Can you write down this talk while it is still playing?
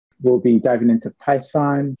we'll be diving into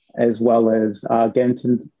Python, as well as getting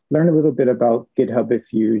to learn a little bit about GitHub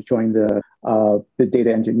if you join the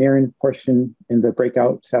data engineering portion in the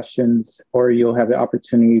breakout sessions, or you'll have the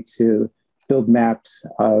opportunity to build maps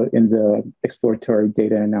in the exploratory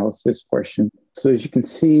data analysis portion. So as you can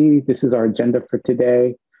see, this is our agenda for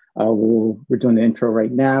today. We're doing the intro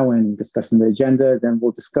right now and discussing the agenda. Then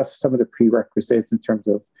we'll discuss some of the prerequisites in terms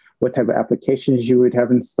of what type of applications you would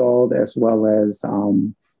have installed, as well as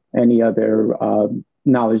any other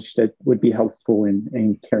knowledge that would be helpful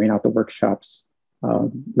in carrying out the workshops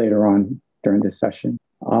later on during this session.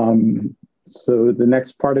 So the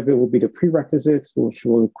next part of it will be the prerequisites, which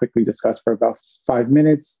we'll quickly discuss for about 5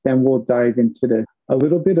 minutes. Then we'll dive into a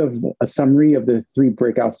little bit of a summary of the 3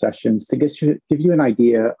 breakout sessions to give you an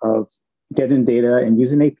idea of getting data and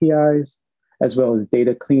using APIs, as well as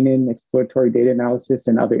data cleaning, exploratory data analysis,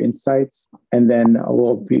 and other insights. And then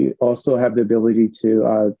we'll also have the ability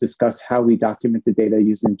to discuss how we document the data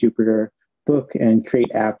using Jupyter Book and create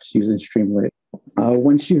apps using Streamlit.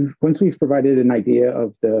 Once we've provided an idea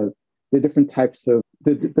of the different types of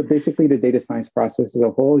basically the data science process as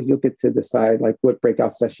a whole, you'll get to decide like what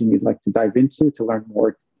breakout session you'd like to dive into to learn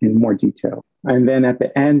more in more detail. And then at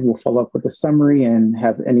the end, we'll follow up with a summary and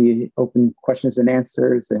have any open questions and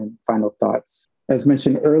answers and final thoughts. As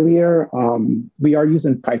mentioned earlier, we are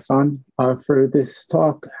using Python for this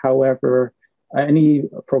talk. However, any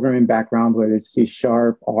programming background, whether it's C#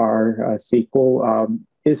 or SQL,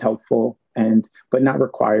 is helpful, but not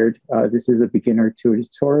required. This is a beginner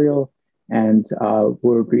tutorial, and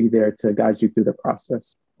we'll be there to guide you through the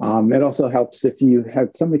process. It also helps if you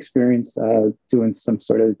had some experience doing some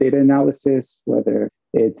sort of data analysis, whether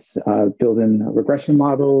it's building regression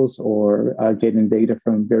models or getting data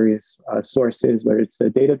from various sources, whether it's a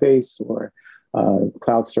database or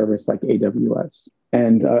cloud service like AWS.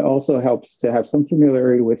 And also helps to have some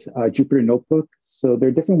familiarity with Jupyter Notebook. So there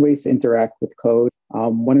are different ways to interact with code.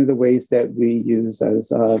 One of the ways that we use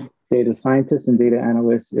as data scientists and data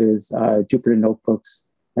analysts is Jupyter Notebooks.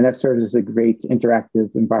 And that serves as a great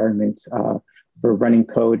interactive environment for running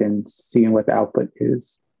code and seeing what the output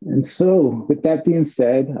is. And so with that being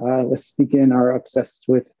said, let's begin our Obsessed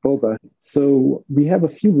with Boba. So we have a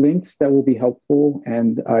few links that will be helpful,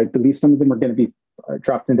 and I believe some of them are going to be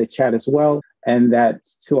dropped in the chat as well. And that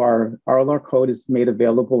to all our code is made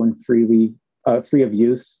available and free of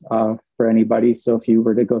use for anybody. So if you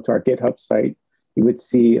were to go to our GitHub site, you would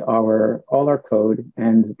see all our code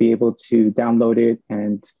and be able to download it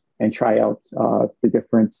and try out the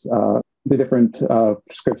different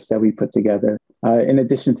scripts that we put together. In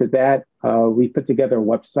addition to that, we put together a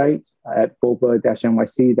website at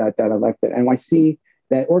boba-nyc.datalife.nyc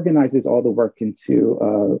that organizes all the work into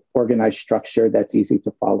organized structure that's easy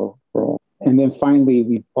to follow for all. And then finally,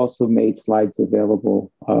 we've also made slides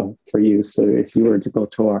available for you. So if you were to go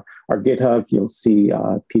to our GitHub, you'll see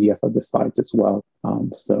a PDF of the slides as well.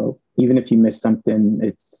 So even if you missed something,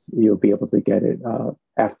 you'll be able to get it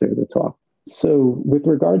after the talk. So with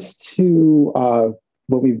regards to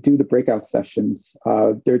when we do the breakout sessions,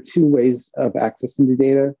 there are 2 ways of accessing the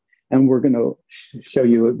data. And we're going to show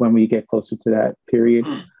you it when we get closer to that period.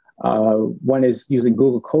 One is using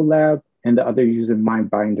Google Colab, and the other using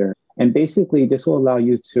MindBinder. And basically, this will allow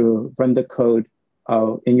you to run the code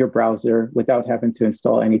in your browser without having to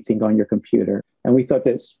install anything on your computer. And we thought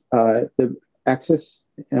that the access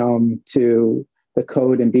to the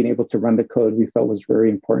code and being able to run the code, we felt was very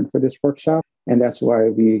important for this workshop. And that's why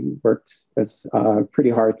we worked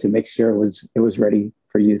pretty hard to make sure it was ready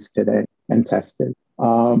for use today and tested.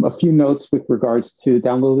 A few notes with regards to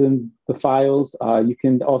downloading the files. You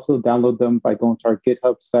can also download them by going to our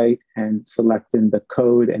GitHub site and selecting the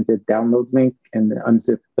code and the download link, and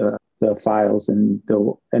unzip the files, and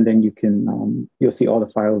then you'll see all the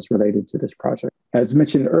files related to this project. As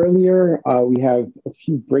mentioned earlier, we have a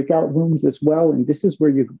few breakout rooms as well, and this is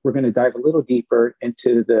where we're going to dive a little deeper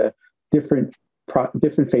into the different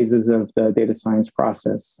phases of the data science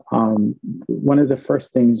process. One of the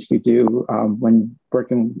first things you do when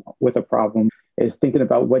working with a problem is thinking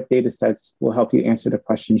about what data sets will help you answer the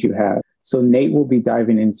questions you have. So Nate will be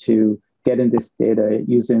diving into getting this data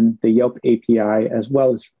using the Yelp API, as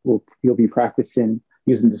well as you'll be practicing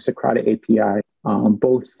using the Socrata API,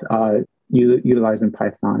 both utilizing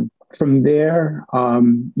Python. From there,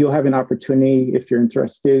 you'll have an opportunity, if you're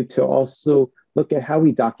interested, to also look at how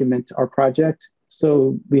we document our project.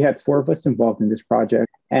 So we had 4 of us involved in this project,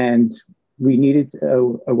 and we needed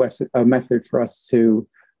a method for us to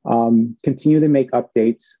continue to make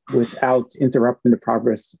updates without interrupting the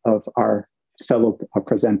progress of our fellow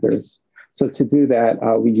presenters. So to do that,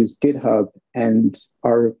 we used GitHub, and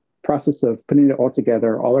our process of putting it all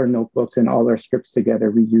together, all our notebooks and all our scripts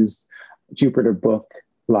together, we use Jupyter Book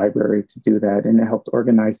library to do that, and it helped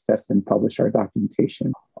organize, test, and publish our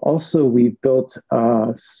documentation. Also, we built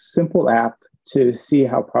a simple app to see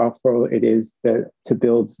how powerful it is to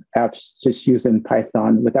build apps just using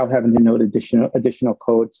Python without having to know additional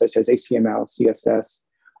code such as HTML, CSS,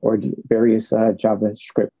 or various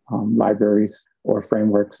JavaScript libraries or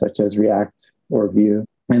frameworks such as React or Vue.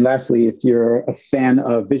 And lastly, if you're a fan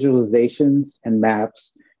of visualizations and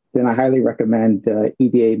maps, then I highly recommend the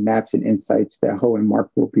EDA Maps and Insights that Ho and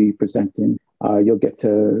Mark will be presenting. You'll get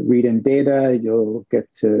to read in data, you'll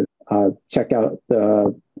get to check out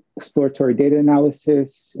the exploratory data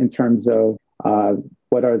analysis in terms of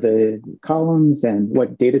what are the columns and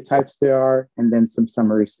what data types there are, and then some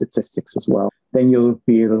summary statistics as well. Then you'll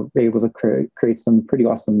be able to create some pretty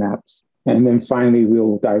awesome maps. And then finally,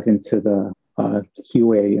 we'll dive into the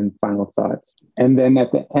QA and final thoughts. And then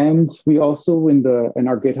at the end, we also, in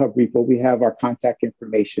our GitHub repo, we have our contact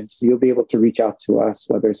information. So you'll be able to reach out to us,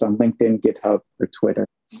 whether it's on LinkedIn, GitHub, or Twitter.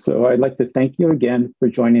 So I'd like to thank you again for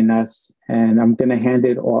joining us. And I'm going to hand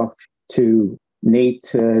it off to Nate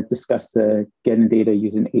to discuss the getting data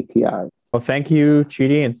using API. Well, thank you,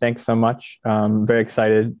 Chidi, and thanks so much. I'm very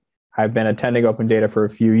excited. I've been attending Open Data for a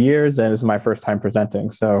few years, and this is my first time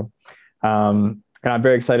presenting. So, and I'm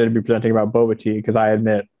very excited to be presenting about boba tea because I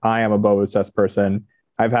admit I am a boba obsessed person.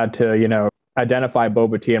 I've had to, identify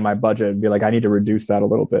boba tea in my budget and be like, I need to reduce that a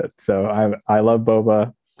little bit. So I love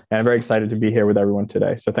boba, and I'm very excited to be here with everyone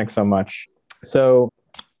today. So thanks so much. So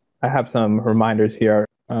I have some reminders here.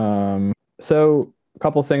 So a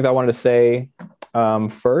couple of things I wanted to say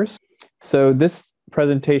first. So this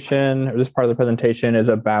presentation, or this part of the presentation, is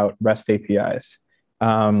about REST APIs.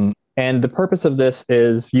 And the purpose of this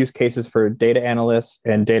is use cases for data analysts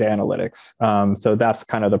and data analytics. So that's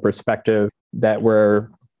kind of the perspective that we're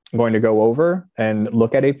going to go over and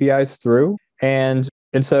look at APIs through. And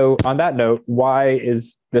so on that note, why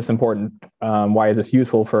is this important? Why is this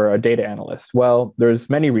useful for a data analyst? Well, there's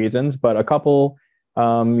many reasons, but a couple,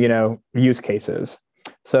 use cases.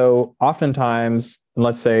 So oftentimes,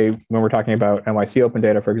 let's say when we're talking about NYC open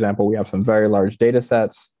data, for example, we have some very large data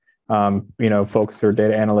sets. Folks who are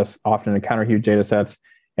data analysts often encounter huge data sets,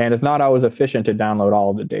 and it's not always efficient to download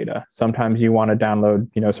all of the data. Sometimes you want to download,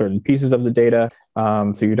 certain pieces of the data,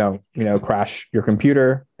 so you don't, crash your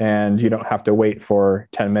computer, and you don't have to wait for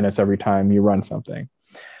 10 minutes every time you run something.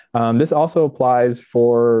 This also applies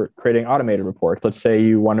for creating automated reports. Let's say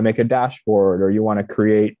you want to make a dashboard, or you want to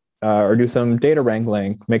create or do some data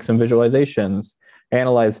wrangling, make some visualizations,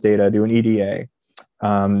 analyze data, do an EDA.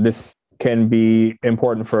 This can be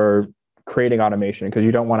important for creating automation because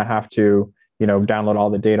you don't want to have to, download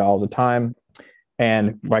all the data all the time.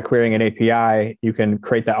 And by querying an API, you can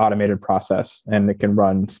create that automated process and it can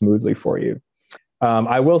run smoothly for you.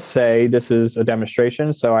 I will say this is a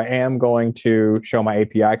demonstration, so I am going to show my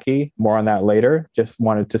API key. More on that later. Just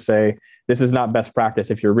wanted to say this is not best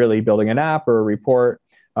practice. If you're really building an app or a report,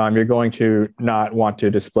 you're going to not want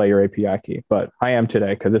to display your API key, but I am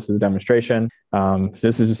today because this is a demonstration.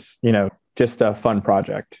 This is, just a fun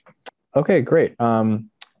project. Okay, great.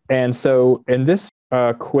 And so in this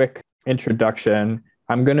quick introduction,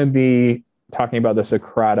 I'm going to be talking about the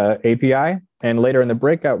Socrata API. And later in the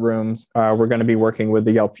breakout rooms, we're going to be working with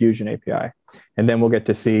the Yelp Fusion API. And then we'll get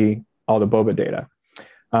to see all the Boba data.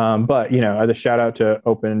 But, as a shout out to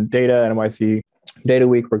Open Data and NYC Data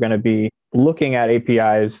Week, we're going to be looking at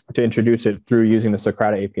APIs to introduce it through using the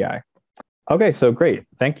Socrata API. Okay, so great.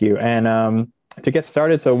 Thank you. And to get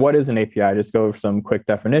started, so what is an API? Just go over some quick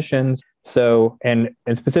definitions. So, and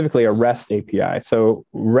specifically a REST API. So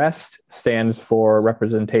REST stands for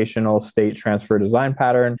Representational State Transfer Design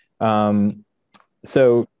Pattern. And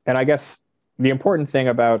I guess the important thing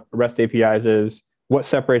about REST APIs is what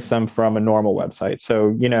separates them from a normal website.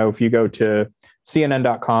 So, if you go to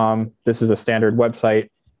CNN.com, this is a standard website,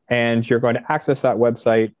 and you're going to access that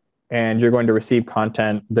website and you're going to receive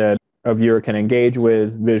content that a viewer can engage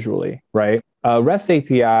with visually, right? REST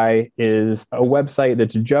API is a website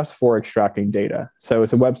that's just for extracting data. So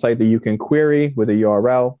it's a website that you can query with a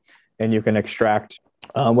URL and you can extract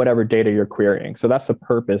whatever data you're querying. So that's the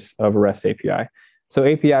purpose of a REST API. So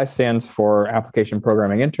API stands for Application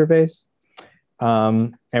Programming Interface.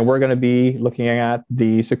 And we're going to be looking at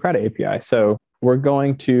the Socrata API. So we're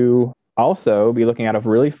going to also be looking at a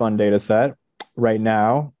really fun data set right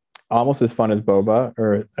now, almost as fun as Boba,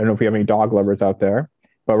 or I don't know if we have any dog lovers out there.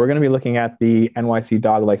 But we're going to be looking at the NYC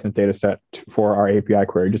dog license data set for our API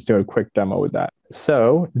query, just do a quick demo with that.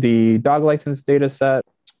 So the dog license data set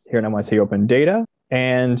here in NYC Open Data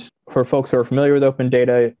And for folks who are familiar with open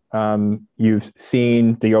data, you've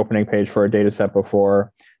seen the opening page for a data set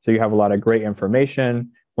before. So you have a lot of great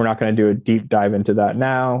information. We're not going to do a deep dive into that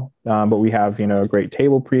now, but we have a great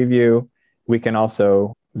table preview. We can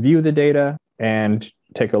also view the data and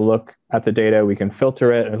take a look at the data. We can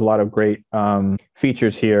filter it. There's a lot of great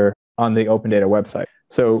features here on the open data website.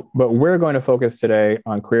 But we're going to focus today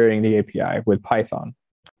on querying the API with Python.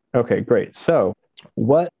 Okay, great. So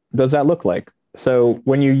what does that look like? So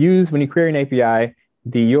when you query an API,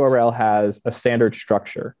 the URL has a standard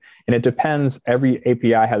structure, and it depends. Every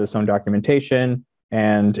API has its own documentation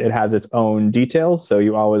and it has its own details. So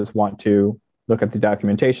you always want to look at the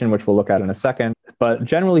documentation, which we'll look at in a second. But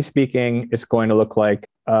generally speaking, it's going to look like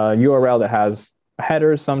a URL that has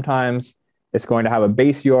headers sometimes. It's going to have a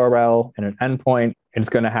base URL and an endpoint. It's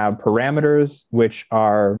going to have parameters, which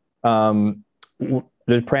are the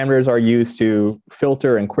parameters are used to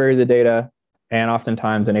filter and query the data, and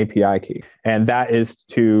oftentimes an API key. And that is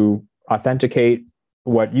to authenticate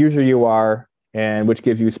what user you are, and which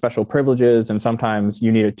gives you special privileges, and sometimes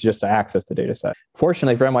you need it just to access the data set.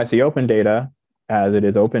 Fortunately for NYC Open Data, as it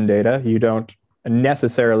is open data, you don't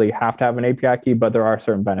necessarily have to have an API key, but there are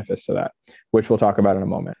certain benefits to that, which we'll talk about in a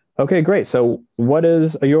moment. Okay, great. So what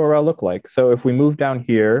does a URL look like? So if we move down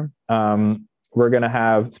here, we're going to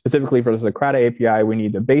have, specifically for the Socrata API, we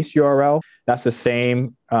need the base URL. That's the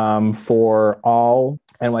same for all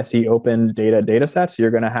NYC open data datasets.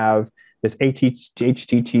 You're going to have this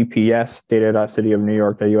https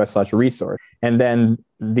data.cityofnewyork.us/resource. And then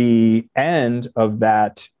the end of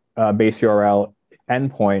that base URL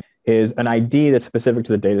endpoint is an ID that's specific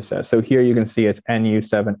to the dataset. So here you can see it's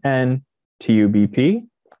NU7N TUBP.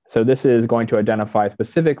 So this is going to identify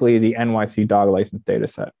specifically the NYC dog license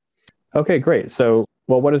dataset. Okay, great. So,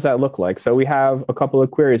 well, what does that look like? So we have a couple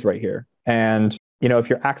of queries right here. And, if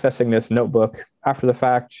you're accessing this notebook after the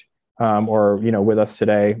fact, or, with us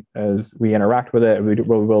today as we interact with it,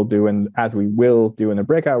 as we will do in the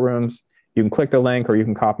breakout rooms, you can click the link or you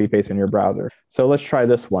can copy paste in your browser. So let's try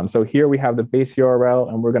this one. So here we have the base URL,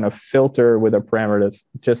 and we're going to filter with a parameter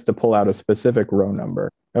just to pull out a specific row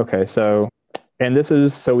number. Okay, so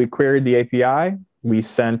we queried the API, we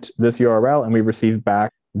sent this URL, and we received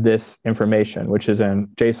back this information, which is in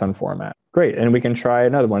JSON format. Great, and we can try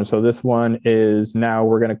another one. So this one is, now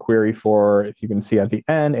we're going to query for, if you can see at the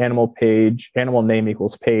end, animal name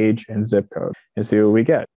equals page and zip code, and see what we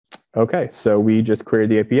get. Okay, so we just queried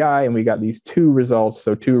the API and we got these two results.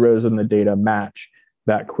 So 2 rows in the data match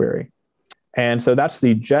that query. And so that's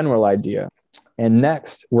the general idea. And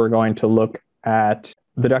next, we're going to look at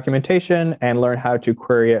the documentation and learn how to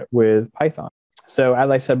query it with Python. So as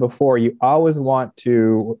I said before, you always want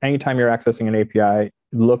to, anytime you're accessing an API,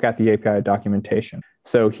 look at the API documentation.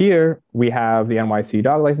 So here we have the NYC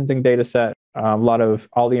dog licensing dataset,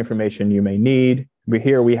 all the information you may need.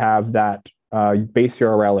 Here we have that base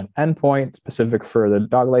URL and endpoint specific for the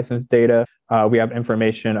dog license data. We have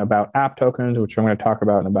information about app tokens, which I'm going to talk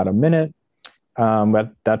about in about a minute.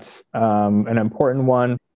 But that's an important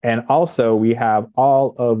one. And also we have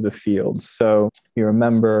all of the fields. So you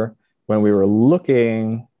remember when we were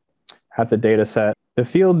looking at the data set, the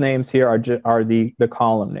field names here are the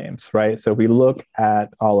column names, right? So if we look at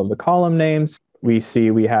all of the column names, we see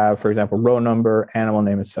we have, for example, row number, animal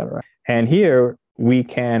name, etc. And here we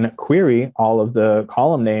can query all of the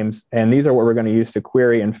column names, and these are what we're going to use to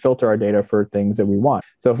query and filter our data for things that we want.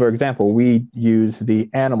 So for example, we use the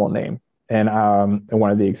animal name in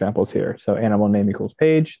one of the examples here. So animal name equals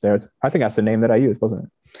page. I think that's the name that I used, wasn't it?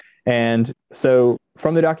 And so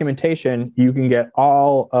from the documentation, you can get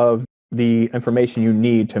all of the information you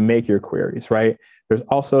need to make your queries, right? There's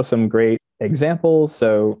also some great examples.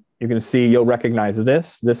 So you can see, you'll recognize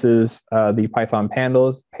this. This is the Python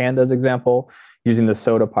pandas example using the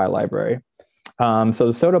SodaPy library. So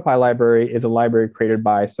the SodaPy library is a library created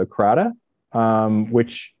by Socrata,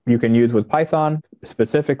 which you can use with Python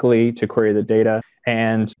specifically to query the data.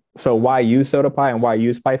 And so why use SodaPy and why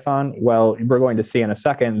use Python? Well, we're going to see in a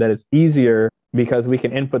second that it's easier because we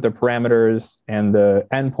can input the parameters and the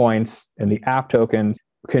endpoints and the app tokens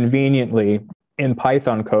conveniently in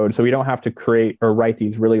Python code, so we don't have to create or write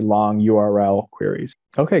these really long URL queries.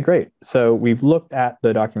 Okay, great. So we've looked at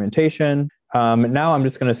the documentation. Now I'm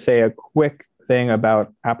just going to say a quick thing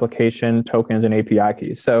about application tokens and API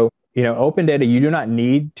keys. So, open data, you do not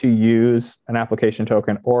need to use an application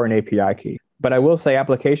token or an API key. But I will say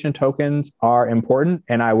application tokens are important,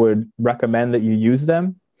 and I would recommend that you use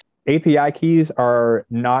them. API keys are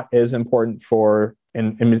not as important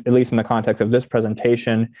at least in the context of this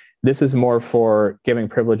presentation. This is more for giving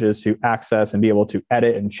privileges to access and be able to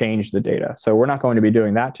edit and change the data. So we're not going to be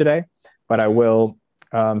doing that today, but I will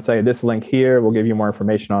say this link here will give you more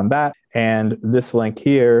information on that. And this link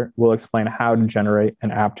here will explain how to generate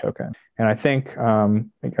an app token. And I think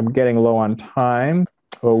I'm getting low on time.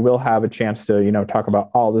 We'll have a chance to talk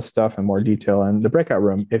about all this stuff in more detail in the breakout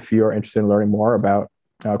room if you're interested in learning more about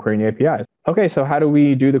querying APIs. Okay, so how do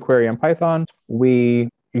we do the query in Python? You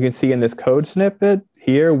can see in this code snippet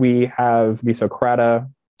here, we have the Socrata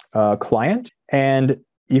client. And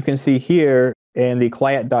you can see here in the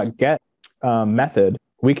client.get method,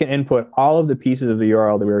 we can input all of the pieces of the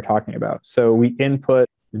URL that we were talking about. So we input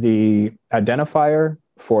the identifier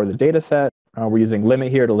for the data set. We're using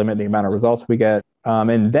limit here to limit the amount of results we get.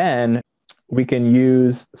 And then we can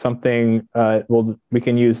use something, we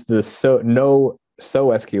can use the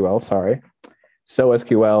SOSQL, sorry.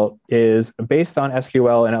 SOSQL is based on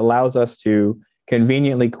SQL and it allows us to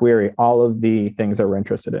conveniently query all of the things that we're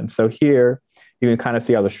interested in. So here, you can kind of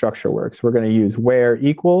see how the structure works. We're going to use where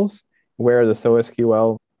equals, where the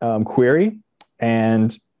SOSQL query,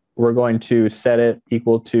 and we're going to set it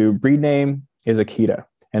equal to breed name is Akita,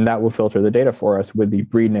 and that will filter the data for us with the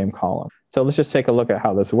breed name column. So let's just take a look at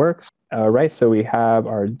how this works. Right, so we have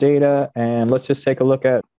our data, and let's just take a look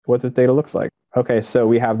at what this data looks like. Okay, so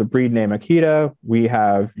we have the breed name Akita. We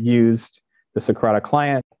have used the Socrata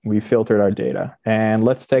client. We filtered our data. And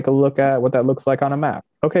let's take a look at what that looks like on a map.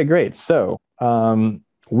 Okay, great. So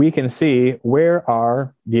we can see where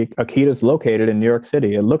are the Akitas located in New York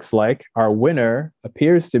City. It looks like our winner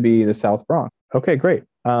appears to be the South Bronx. Okay, great.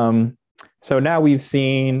 So now we've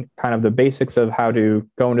seen kind of the basics of how to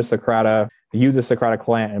go into Socrata, use the Socrata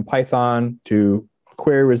client in Python to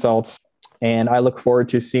query results. And I look forward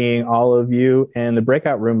to seeing all of you in the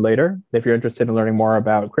breakout room later if you're interested in learning more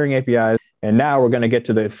about querying APIs. And now we're going to get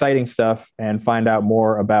to the exciting stuff and find out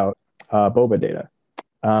more about Boba data.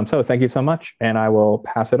 So thank you so much, and I will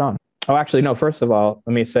pass it on. Oh, actually, no, first of all,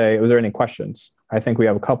 let me say, was there any questions? I think we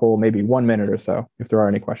have a couple, maybe 1 minute or so, if there are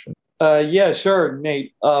any questions. Yeah, sure,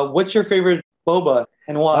 Nate. What's your favorite boba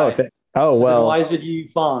and why? Well. Why is it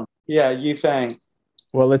Yifang? Yeah, Yifang.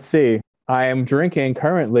 Well, let's see. I am drinking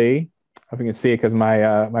currently, I hope you can see it because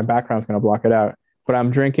my background's going to block it out, but I'm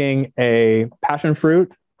drinking a passion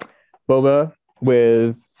fruit boba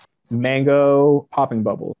with mango popping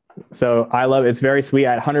bubbles. So I love it. It's very sweet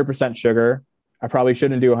at 100% sugar. I probably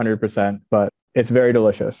shouldn't do 100%, but it's very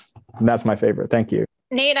delicious. And that's my favorite. Thank you.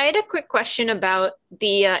 Nate, I had a quick question about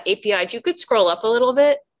the API. If you could scroll up a little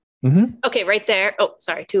bit. Mm-hmm. Okay, right there. Oh,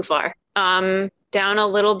 sorry, too far. Down a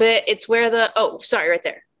little bit. It's where right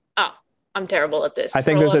there. Oh, I'm terrible at this. I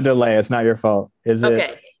think there's a delay. It's not your fault. Is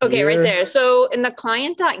it? Okay, right there. So in the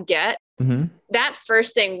client.get, mm-hmm. that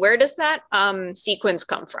first thing, where does that sequence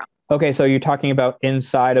come from? Okay, so you're talking about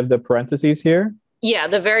inside of the parentheses here? Yeah,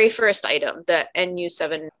 the very first item, the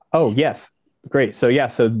NU7. Oh, yes. Great. So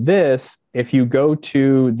this, if you go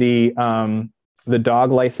to the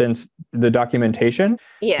dog license, the documentation,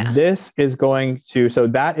 this is going to, so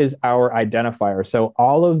that is our identifier. So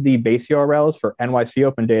all of the base URLs for NYC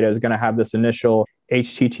Open Data is going to have this initial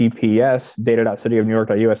HTTPS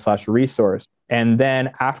data.cityofnewyk.us/resource. And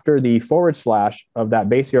then after the / of that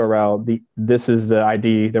base URL, this is the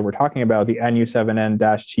ID that we're talking about, the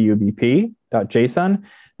NU7N-TUBP.json.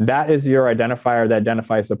 That is your identifier that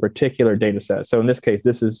identifies a particular data set. So in this case,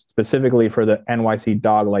 this is specifically for the NYC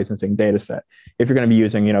dog licensing data set. If you're going to be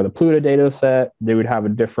using, the Pluto data set, they would have a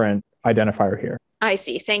different identifier here. I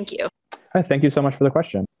see. Thank you. All right, thank you so much for the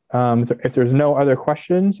question. If there's no other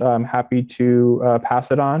questions, I'm happy to pass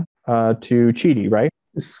it on to Chidi, right?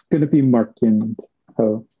 It's going to be Mark and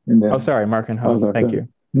Ho. Oh, sorry, Mark and Ho. Thank you.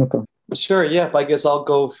 No problem. Sure, yeah. I guess I'll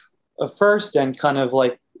go first and kind of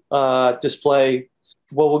like display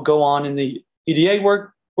what will go on in the EDA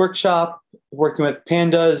workshop, working with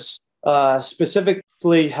pandas,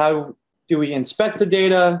 specifically how do we inspect the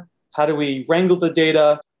data, how do we wrangle the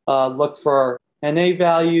data, look for NA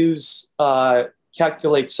values,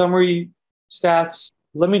 calculate summary stats.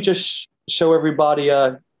 Let me just show everybody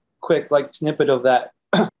a quick snippet of that.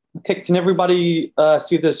 Okay, can everybody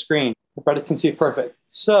see this screen? Everybody can see it perfect.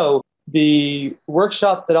 So the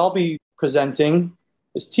workshop that I'll be presenting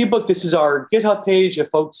is T-Book. This is our GitHub page. If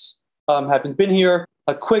folks haven't been here,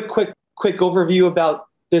 a quick overview about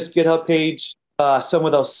this GitHub page, some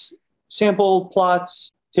of those sample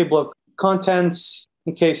plots, table of contents,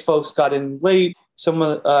 in case folks got in late, some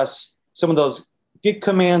of those Git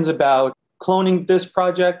commands about cloning this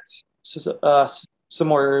project, some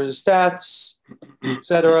more stats,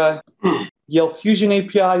 etc. Yelp Fusion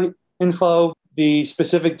API info, the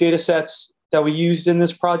specific data sets that we used in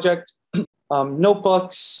this project,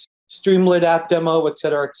 notebooks, Streamlit app demo,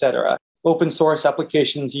 etc., etc. Open source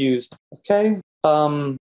applications used. Okay.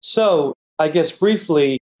 So I guess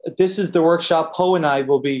briefly, this is the workshop Ho and I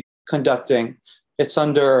will be conducting. It's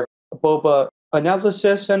under Boba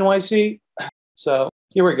Analysis NYC. So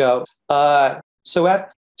here we go. So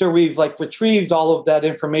after we've retrieved all of that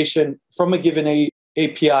information from a given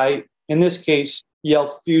API, in this case,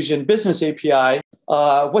 Yelp Fusion Business API,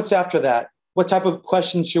 what's after that? What type of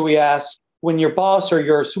questions should we ask when your boss or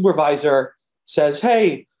your supervisor says,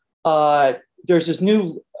 hey, there's this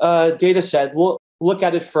new data set, look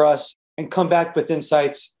at it for us and come back with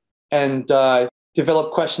insights and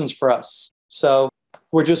develop questions for us. So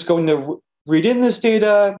we're just going to read in this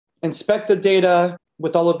data, inspect the data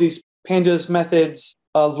with all of these pandas methods,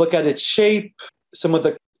 look at its shape, some of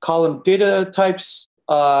the column data types,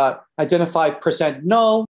 identify percent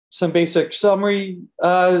null, some basic summary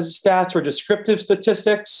stats or descriptive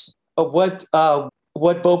statistics of what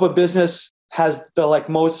Boba business has the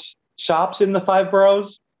most shops in the 5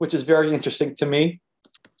 boroughs, which is very interesting to me.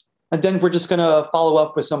 And then we're just going to follow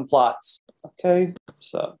up with some plots. Okay,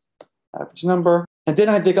 so average number. And then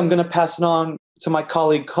I think I'm going to pass it on to my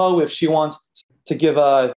colleague Ho if she wants to give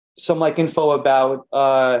some info about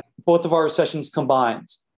both of our sessions combined.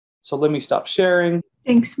 So let me stop sharing.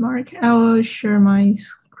 Thanks, Mark. I will share my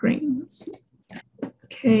screen.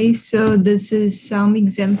 Okay, so this is some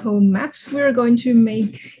example maps we're going to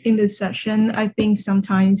make in this session. I think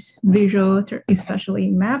sometimes visual, especially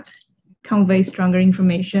map, convey stronger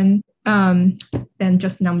information than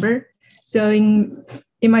just number. So in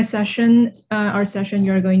my session, our session,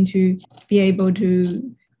 you're going to be able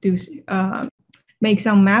to do make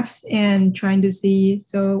some maps and trying to see.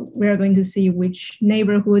 So we're going to see which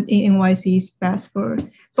neighborhood in NYC is best for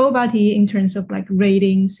boba tea in terms of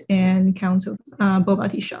ratings and counts of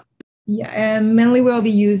boba tea shop. Yeah, and mainly we'll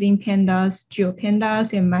be using pandas,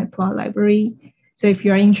 GeoPandas, and Matplot library. So if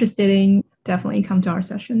you are interested in, definitely come to our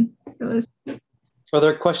session. Are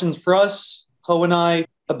there questions for us, Ho and I,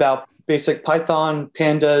 about basic Python,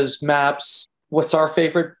 pandas, maps? What's our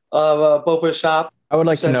favorite boba shop? I would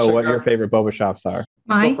like to know what your favorite boba shops are.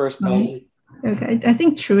 Go first, okay, I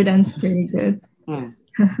think Truden's pretty good.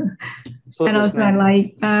 So and also I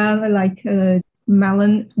like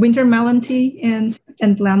melon, winter melon tea and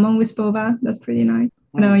lemon with boba. That's pretty nice.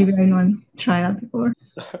 I don't know if anyone tried that before.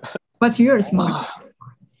 What's yours, Mark?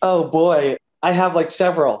 Oh boy, I have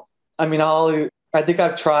several. I mean, I think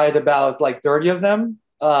I've tried about 30 of them,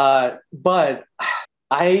 but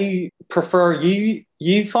I prefer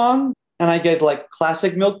Yifang, and I get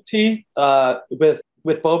classic milk tea with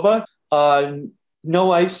boba,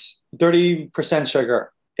 no ice, 30%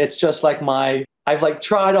 sugar. It's just I've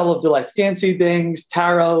tried all of the fancy things,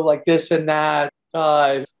 taro, this and that,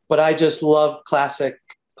 but I just love classic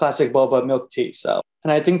boba milk tea. So,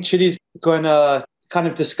 and I think Chidi's going to kind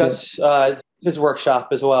of discuss his workshop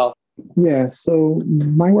as well. Yeah, so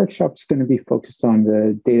my workshop's going to be focused on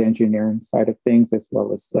the data engineering side of things as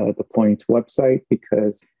well as deploying to website,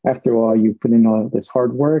 because after all, you put in all this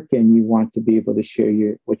hard work and you want to be able to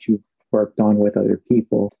share what you've worked on with other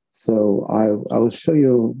people. So I will show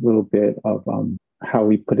you a little bit of how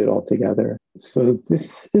we put it all together. So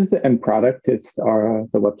this is the end product. It's the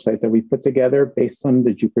website that we put together based on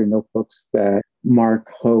the Jupyter notebooks that Mark,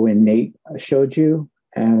 Ho, and Nate showed you.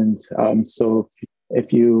 And so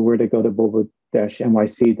if you were to go to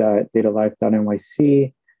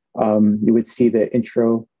boba-nyc.datalife.nyc, you would see the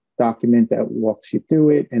intro document that walks you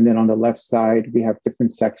through it. And then on the left side, we have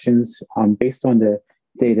different sections based on the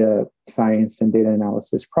data science and data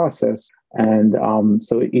analysis process. And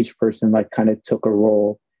so each person kind of took a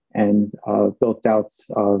role and built out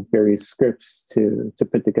various scripts to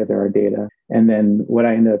put together our data. And then what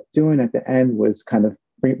I ended up doing at the end was kind of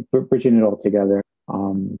bridging it all together.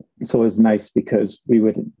 So it was nice because we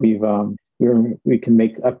can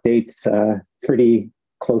make updates pretty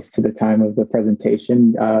close to the time of the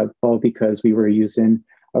presentation, all because we were using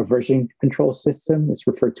a version control system. It's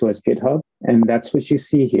referred to as GitHub, and that's what you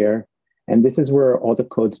see here. And this is where all the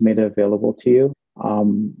code's made available to you.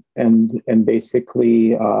 And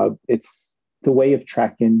basically, it's the way of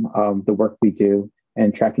tracking the work we do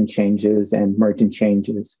and tracking changes and merging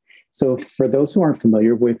changes. So for those who aren't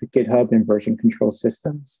familiar with GitHub and version control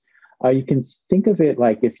systems, you can think of it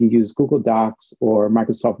like if you use Google Docs or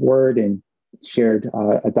Microsoft Word and shared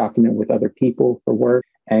a document with other people for work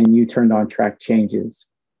and you turned on track changes.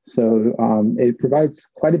 So it provides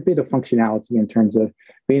quite a bit of functionality in terms of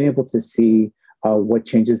being able to see what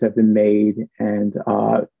changes have been made and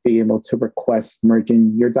be able to request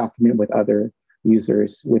merging your document with other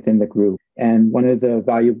users within the group. And one of the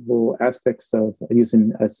valuable aspects of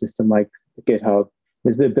using a system like GitHub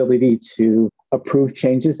is the ability to approve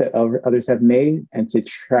changes that others have made and to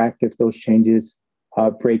track if those changes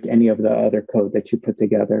break any of the other code that you put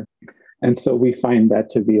together. And so we find that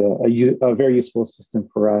to be a very useful system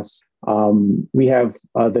for us. We have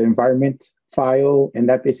the environment file, and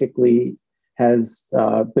that basically has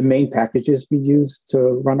the main packages we use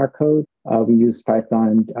to run our code. We use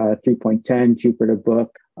Python 3.10, Jupyter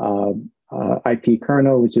Book, IP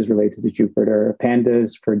kernel, which is related to Jupyter,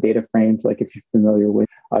 pandas for data frames, like if you're familiar with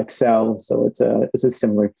Excel. So it's a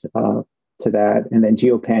similar to that. And then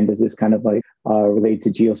GeoPandas is kind of like related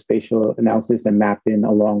to geospatial analysis and mapping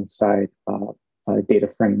alongside data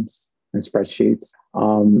frames and spreadsheets.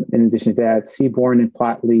 In addition to that, Seaborn and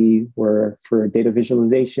Plotly were for data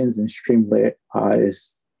visualizations, and Streamlit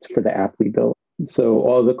is for the app we built. So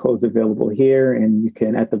all the code's available here, and you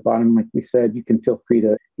can, at the bottom, like we said, you can feel free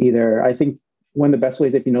to either, I think one of the best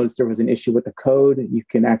ways, if you notice there was an issue with the code, you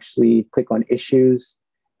can actually click on issues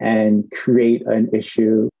and create an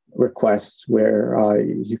issue request where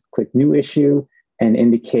you click new issue and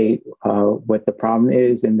indicate what the problem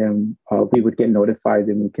is, and then we would get notified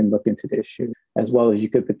and we can look into the issue, as well as you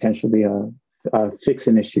could potentially fix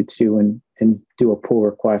an issue too and do a pull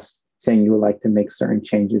request saying you would like to make certain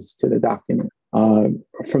changes to the document.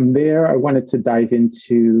 From there, I wanted to dive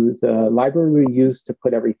into the library we use to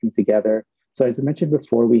put everything together. So as I mentioned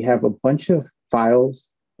before, we have a bunch of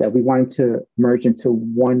files that we wanted to merge into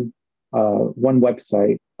one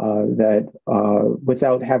website that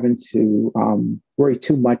without having to worry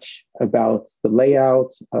too much about the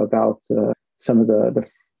layout, about some of the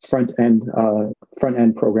front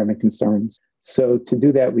end programming concerns. So to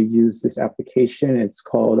do that, we use this application. It's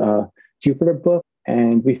called Jupyter Book,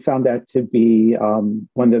 and we found that to be one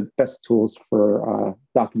of the best tools for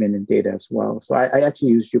documenting data as well. So I actually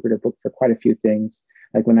use Jupyter Book for quite a few things.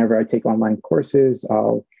 Like whenever I take online courses,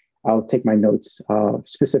 I'll take my notes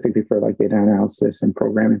specifically for like data analysis and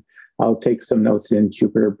programming. I'll take some notes in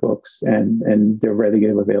Jupyter Books, and they're readily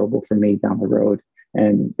available for me down the road.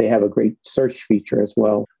 And they have a great search feature as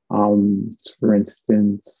well. For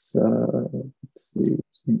instance, let's see.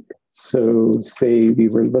 So say we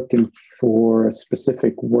were looking for a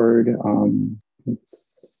specific word.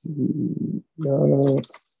 Let's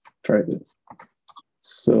try this.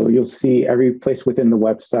 So you'll see every place within the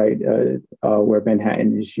website where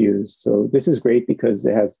Manhattan is used. So this is great because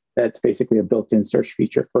that's basically a built-in search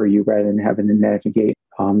feature for you rather than having to navigate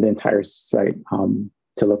the entire site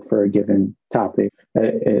to look for a given topic.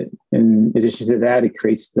 In addition to that, it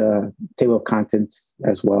creates the table of contents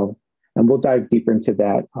as well. And we'll dive deeper into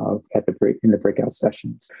that in the breakout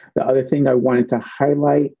sessions. The other thing I wanted to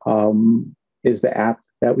highlight is the app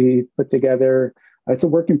that we put together. It's a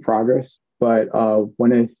work in progress, but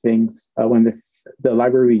one of the things, the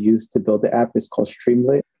library we use to build the app is called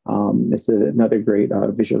Streamlit. It's another great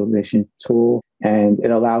visualization tool, and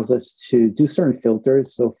it allows us to do certain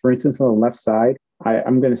filters. So for instance, on the left side,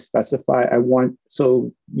 I'm going to specify,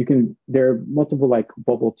 there are multiple like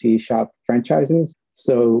bubble tea shop franchises.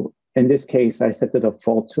 So in this case, I set the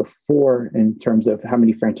default to 4 in terms of how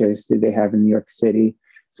many franchises did they have in New York City.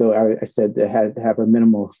 So I said they had to have a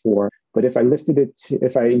minimum of 4. But if I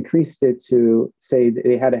increased it to say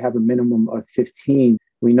they had to have a minimum of 15,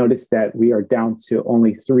 we noticed that we are down to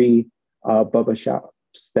only 3 Boba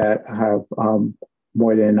shops that have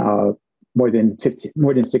more than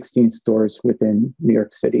 16 stores within New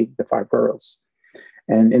York City, the 5 boroughs.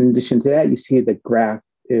 And in addition to that, you see the graph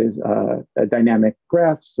is a dynamic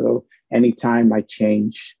graph. So anytime I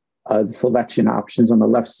change the selection options on the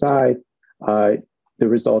left side, the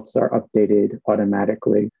results are updated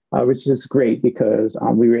automatically, which is great because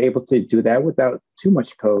we were able to do that without too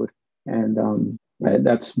much code. And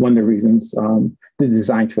that's one of the reasons the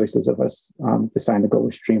design choices of us decided to go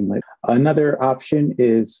with Streamlit. Another option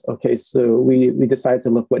is, so we decided to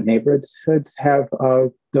look what neighborhoods have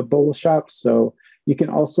the bowl shops. So you can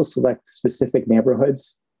also select specific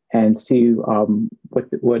neighborhoods and see what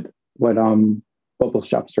bubble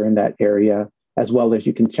shops are in that area, as well as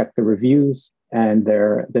you can check the reviews and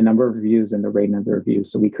the number of reviews and the rating of the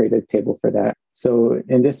reviews. So we created a table for that. So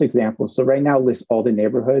in this example, so right now it lists all the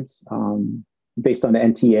neighborhoods based on the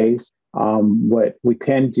NTAs. What we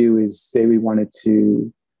can do is say we wanted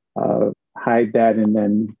to hide that and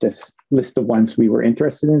then just list the ones we were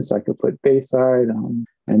interested in. So I could put Bayside,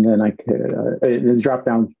 and then I could, the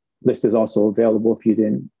drop-down list is also available if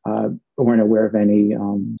you weren't aware of any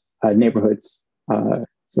neighborhoods.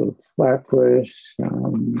 So Flatbush,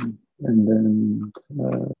 and then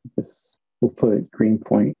we'll put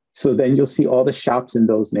Greenpoint. So then you'll see all the shops in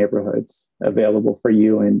those neighborhoods available for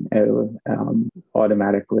you and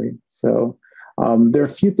automatically. So there are a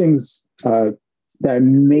few things that I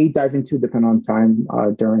may dive into depending on time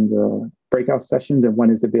during breakout sessions, and one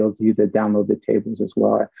is the ability to download the tables as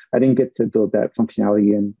well. I didn't get to build that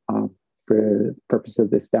functionality in for the purpose of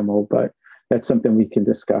this demo, but that's something we can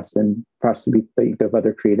discuss and possibly think of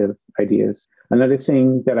other creative ideas. Another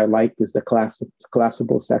thing that I like is the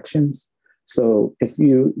collapsible sections. So if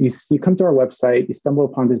you come to our website, you stumble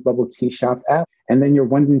upon this Bubble Tea Shop app, and then you're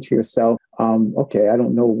wondering to yourself, okay, I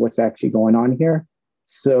don't know what's actually going on here.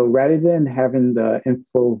 So rather than having the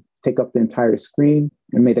info take up the entire screen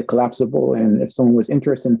and made it collapsible, and if someone was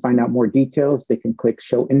interested in find out more details, they can click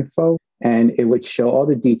Show Info, and it would show all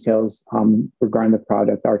the details regarding the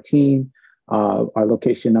product, our team, our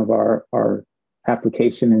location of our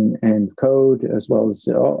application and code, as well as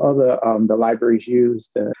all the libraries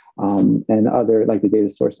used, and other like the data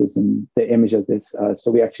sources and the image of this.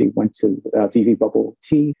 So we actually went to VV Bubble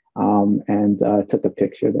Tea and took a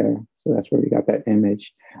picture there. So that's where we got that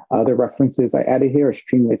image. The references I added here are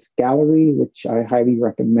Streamlit's gallery, which I highly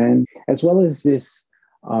recommend, as well as this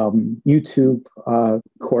YouTube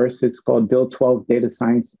course. It's called Build 12 Data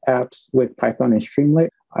Science Apps with Python and Streamlit.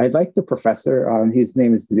 I like the professor. His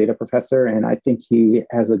name is the Data Professor, and I think he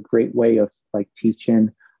has a great way of like teaching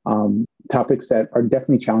topics that are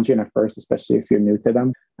definitely challenging at first, especially if you're new to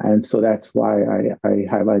them. And so that's why I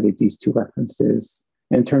highlighted these two references.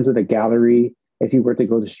 In terms of the gallery, if you were to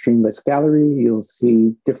go to Streamlit's gallery, you'll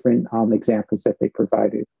see different examples that they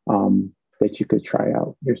provided that you could try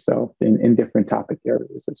out yourself in different topic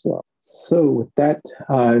areas as well. So with that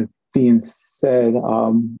being said,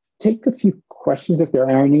 take a few questions if there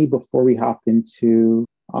are any before we hop into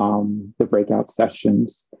the breakout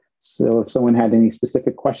sessions. So if someone had any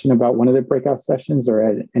specific question about one of the breakout sessions or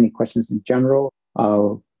had any questions in general,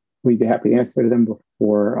 we'd be happy to answer them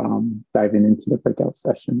before diving into the breakout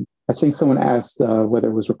session. I think someone asked whether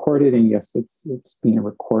it was recorded, and yes, it's being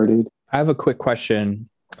recorded. I have a quick question,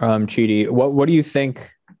 Chidi. What do you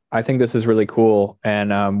think? I think this is really cool.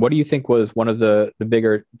 And what do you think was one of the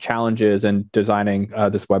bigger challenges in designing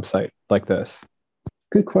this website like this?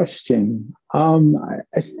 Good question. I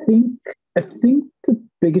think the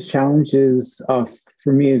biggest challenge is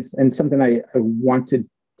for me is, and something I want to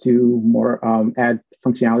do more, add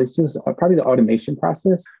functionalities to, is probably the automation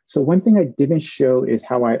process. So one thing I didn't show is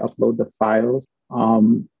how I upload the files.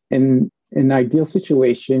 In an ideal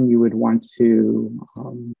situation, you would want to,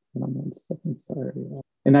 hold on 1 second, sorry.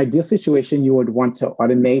 In an ideal situation, you would want to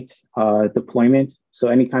automate deployment. So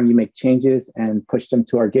anytime you make changes and push them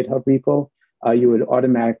to our GitHub repo, you would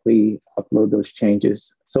automatically upload those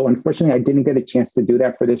changes. So unfortunately, I didn't get a chance to do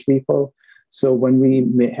that for this repo. So when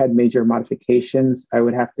we had major modifications, I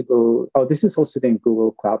would have to go, this is hosted in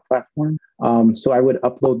Google Cloud Platform. So I would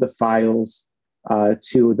upload the files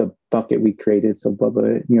to the bucket we created. So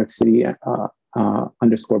Boba New York City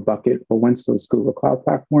 _bucket for once, so it's Google Cloud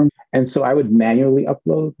Platform. And so I would manually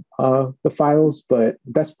upload the files, but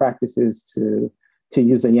best practice is to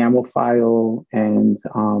use a YAML file and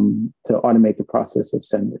to automate the process of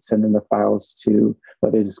sending the files to,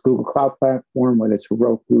 whether it's Google Cloud Platform, whether it's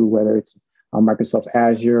Heroku, whether it's Microsoft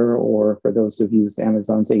Azure, or for those who've used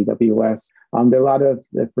Amazon's AWS. There are a lot of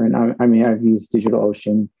different, I've used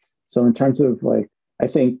DigitalOcean. So in terms of like, I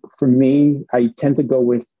think for me, I tend to go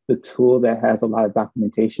with the tool that has a lot of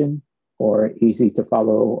documentation or easy to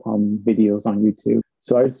follow videos on YouTube.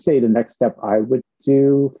 So I would say the next step I would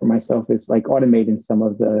do for myself is like automating some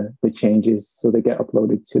of the changes so they get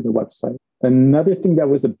uploaded to the website. Another thing that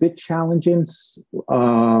was a bit challenging,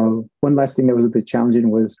 one last thing that was a bit challenging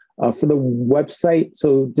was for the website.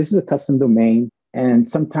 So this is a custom domain, and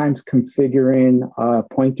sometimes configuring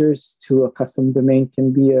pointers to a custom domain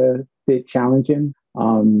can be a bit challenging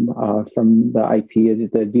from the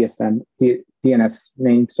IP, the DNS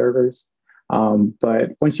name servers.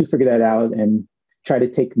 But once you figure that out and try to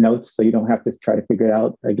take notes so you don't have to try to figure it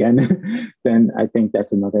out again, then I think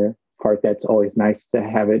that's another part that's always nice to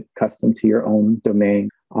have it custom to your own domain.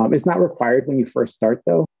 It's not required when you first start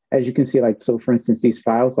though. As you can see, like, so for instance, these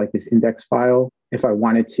files, like this index file, if I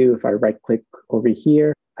wanted to, if I right click over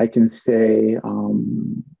here, I can say,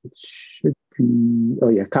 it should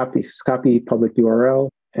be, copy public URL.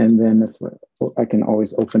 And then I can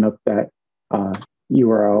always open up that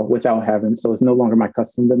URL without having, so it's no longer my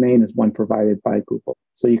custom domain, it's one provided by Google.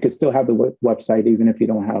 So you could still have the website even if you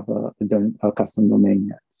don't have a custom domain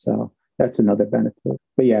yet. So that's another benefit.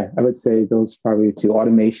 But yeah, I would say those probably two: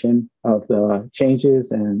 automation of the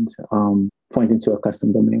changes and pointing to a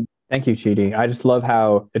custom domain. Thank you, Chidi. I just love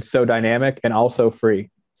how it's so dynamic and also free.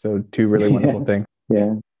 So two really wonderful things.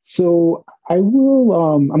 Yeah. So I will,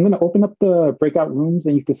 I'm going to open up the breakout rooms,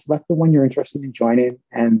 and you can select the one you're interested in joining,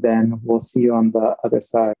 and then we'll see you on the other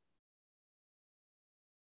side.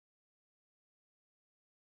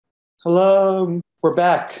 Hello, we're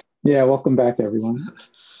back. Yeah, welcome back, everyone.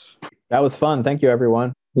 That was fun. Thank you,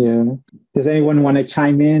 everyone. Yeah. Does anyone want to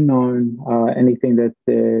chime in on anything that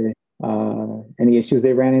any issues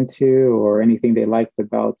they ran into or anything they liked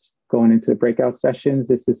about going into the breakout sessions?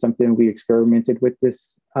 This is something we experimented with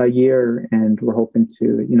this year, and we're hoping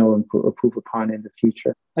to, improve upon in the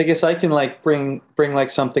future. I guess I can bring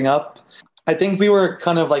something up. I think we were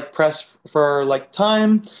kind of pressed for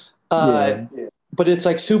time, but it's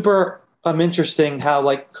super interesting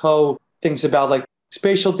how Ko thinks about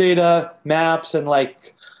spatial data, maps, and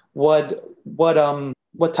what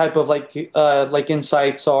type of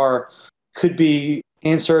insights could be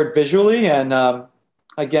answered visually. And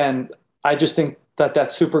again, I just think that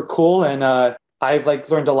that's super cool, and I've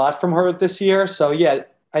learned a lot from her this year. So yeah,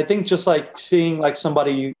 I think just seeing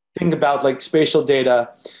somebody think about spatial data,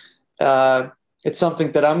 it's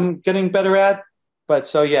something that I'm getting better at. But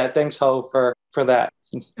so yeah, thanks Ho for that.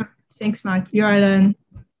 Thanks, Mark. You are the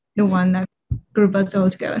one that group us all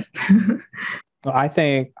together. I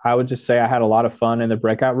think I would just say I had a lot of fun in the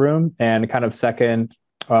breakout room, and kind of second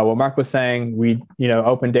what Mark was saying. We,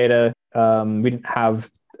 open data, we didn't have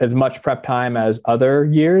as much prep time as other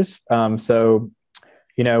years. So,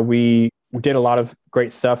 we did a lot of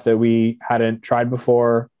great stuff that we hadn't tried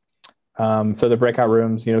before. So the breakout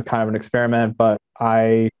rooms, kind of an experiment, but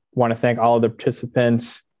I want to thank all of the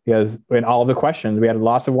participants because in all of the questions, we had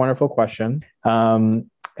lots of wonderful questions.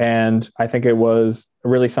 And I think it was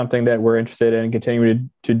really something that we're interested in continuing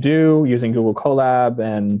to do using Google Colab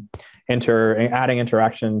and adding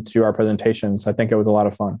interaction to our presentations. I think it was a lot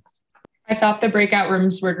of fun. I thought the breakout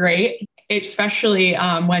rooms were great, especially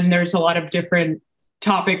when there's a lot of different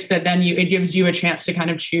topics that then it gives you a chance to kind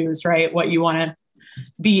of choose, right, what you want to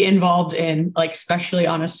be involved in, especially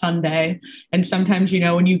on a Sunday. And sometimes,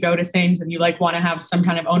 when you go to things and you want to have some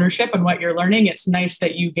kind of ownership on what you're learning, it's nice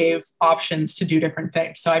that you gave options to do different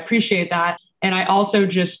things. So I appreciate that. And I also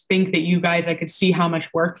just think that you guys, I could see how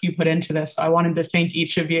much work you put into this. So I wanted to thank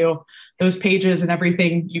each of you, those pages and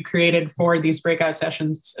everything you created for these breakout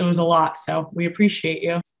sessions. It was a lot. So we appreciate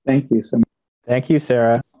you. Thank you so much. Thank you,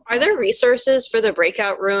 Sarah. Are there resources for the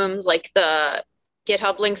breakout rooms, the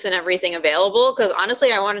GitHub links and everything available? Because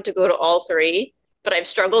honestly, I wanted to go to all three, but I've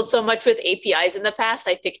struggled so much with APIs in the past.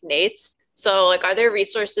 I picked Nate's. So are there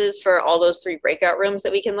resources for all those three breakout rooms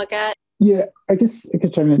that we can look at? Yeah, I guess I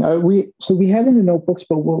could chime in. We have in the notebooks,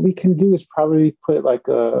 but what we can do is probably put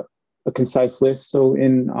a concise list. So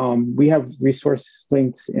we have resource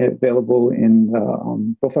links available in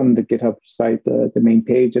both on the GitHub site, the main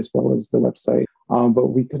page, as well as the website. But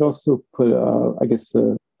we could also put,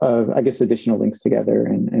 additional links together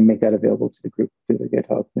and make that available to the group through the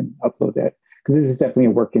GitHub and upload that. Because this is definitely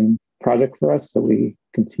a working project for us. So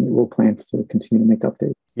we'll plan to continue to make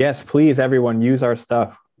updates. Yes, please, everyone, use our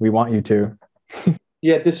stuff. We want you to.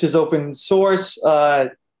 Yeah, this is open source.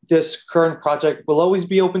 This current project will always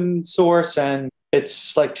be open source, and it's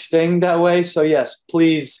staying that way. So yes,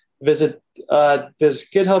 please visit this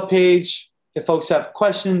GitHub page. If folks have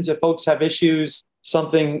questions, if folks have issues,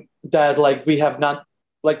 something that we have not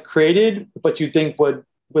created, but you think would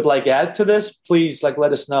add to this, please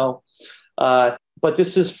let us know. But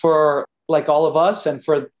this is for all of us and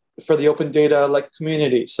for the open data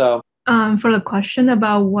community. So for the question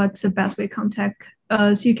about what's the best way to contact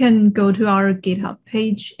us, you can go to our GitHub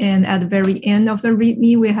page, and at the very end of the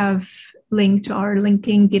README, we have link to our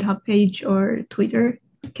LinkedIn GitHub page or Twitter.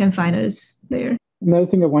 You can find us there. Another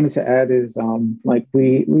thing I wanted to add is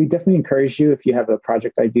we definitely encourage you, if you have a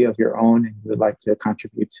project idea of your own and you would like to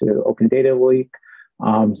contribute to Open Data Week,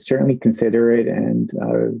 certainly consider it. And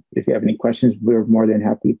if you have any questions, we're more than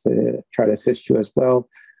happy to try to assist you as well.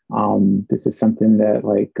 This is something that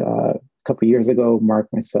a couple of years ago, Mark,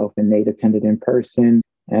 myself, and Nate attended in person.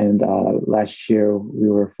 And last year, we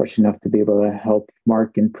were fortunate enough to be able to help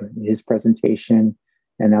Mark in his presentation.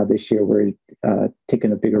 And now this year, we're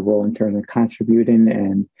taking a bigger role in terms of contributing.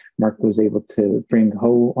 And Mark was able to bring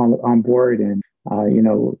Ho on board. And,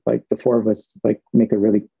 the four of us make a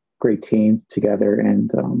really great team together.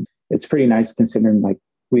 And it's pretty nice considering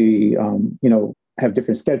we, have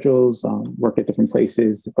different schedules, work at different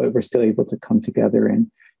places, but we're still able to come together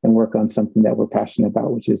and work on something that we're passionate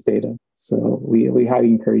about, which is data. So we highly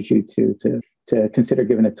encourage you to consider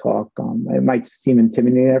giving a talk. It might seem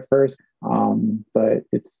intimidating at first, but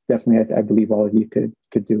it's definitely, I believe all of you could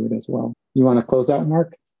do it as well. You want to close out,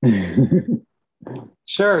 Mark?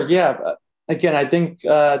 Sure. Yeah. Again, I think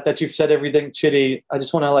that you've said everything, Chitty. I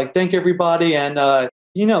just want to thank everybody and,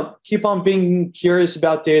 keep on being curious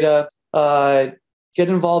about data. Get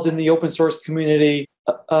involved in the open source community,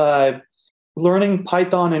 learning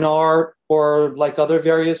Python and R or other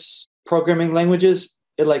various programming languages,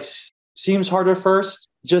 it like seems harder first.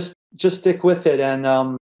 Just stick with it,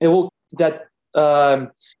 and it will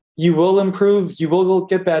you will improve. You will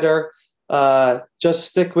get better. Just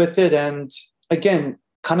stick with it, and again,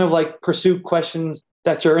 kind of like pursue questions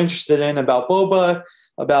that you're interested in about Boba,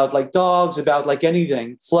 about like dogs, about like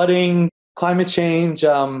anything, flooding, climate change.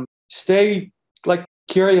 Stay like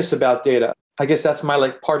curious about data. I guess that's my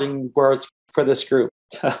like parting words for this group.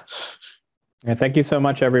 Yeah, thank you so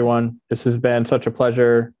much, everyone. This has been such a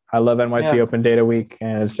pleasure. I love NYC Open Data Week,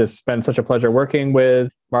 and it's just been such a pleasure working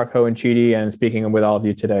with Marco and Chidi and speaking with all of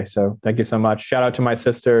you today. So thank you so much. Shout out to my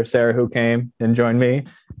sister, Sarah, who came and joined me.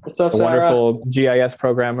 What's up, Sarah? A wonderful GIS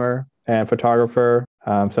programmer and photographer.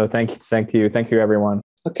 So thank you, everyone.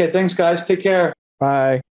 Okay, thanks, guys. Take care.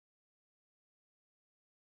 Bye.